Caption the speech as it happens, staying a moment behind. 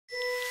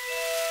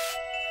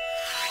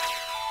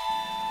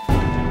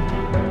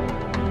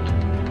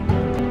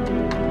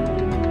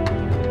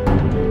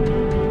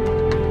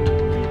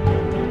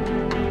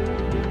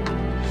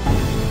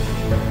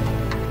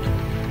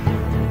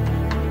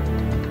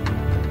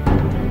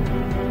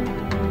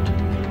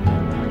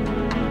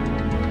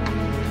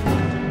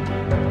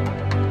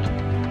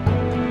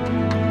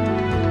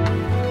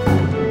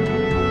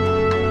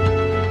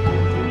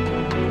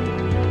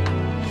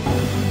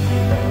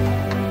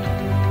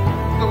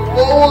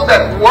role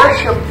that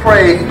worship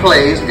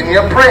plays in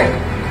your praying.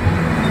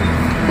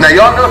 Now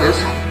y'all know this.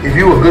 If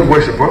you're a good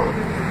worshiper,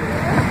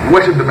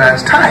 worship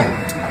demands time.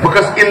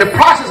 Because in the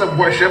process of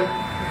worship,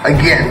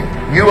 again,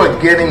 you are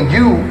getting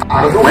you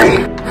out of the way.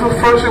 The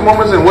first few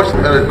moments in worship,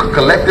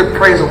 collective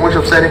praise and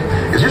worship setting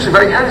is usually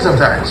very heavy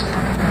sometimes.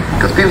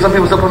 Because some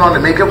people still put on the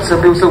makeup,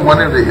 some people still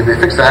wonder if they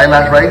fix the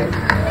eyelash right.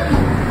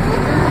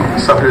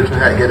 Some people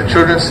try to get the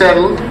children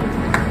settled.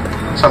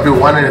 Some people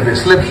wondering if they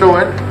slip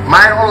showing.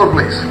 Mine all over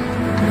the place.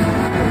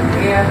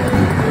 Yeah.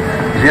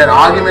 If you had an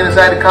argument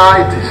inside the car,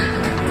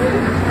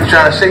 you're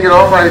trying to shake it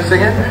off while you're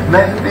singing.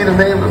 Blessed be the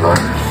name of the Lord.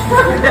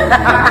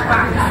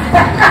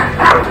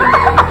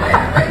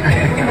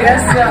 Yes,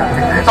 sir.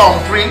 Psalm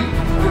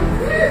 3.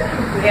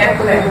 Yes,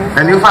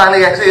 and you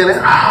finally exhale it.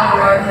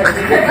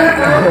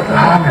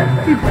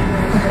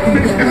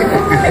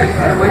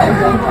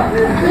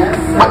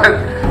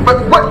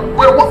 but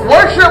what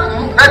worship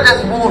not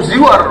just moves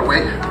you out of the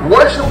way,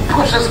 worship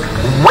pushes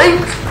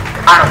weight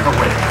out of the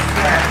way.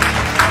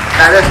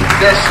 Now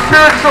there's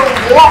spiritual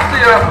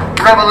warfare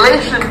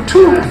revelation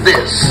to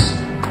this.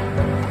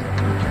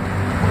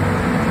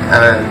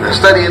 And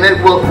studying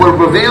it will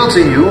reveal to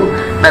you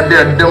that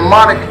there are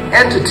demonic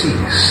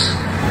entities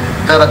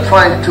that are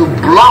trying to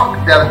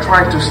block, that are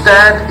trying to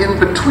stand in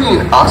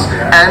between us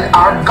and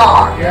our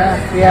God.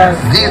 Yes.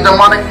 These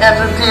demonic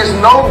entities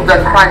know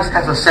that Christ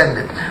has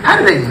ascended. How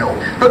do they know?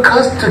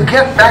 Because to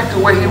get back to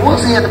where he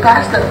was, he had to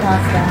pass them.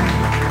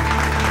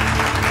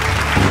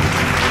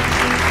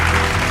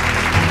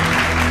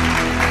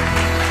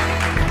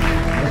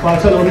 That's why I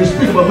tell you, when we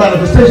speak about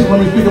manifestation,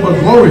 when we speak about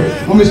glory,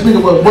 when we speak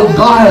about what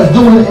God is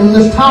doing in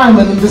this time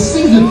and in this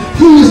season,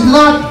 he is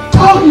not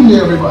talking to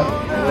everybody.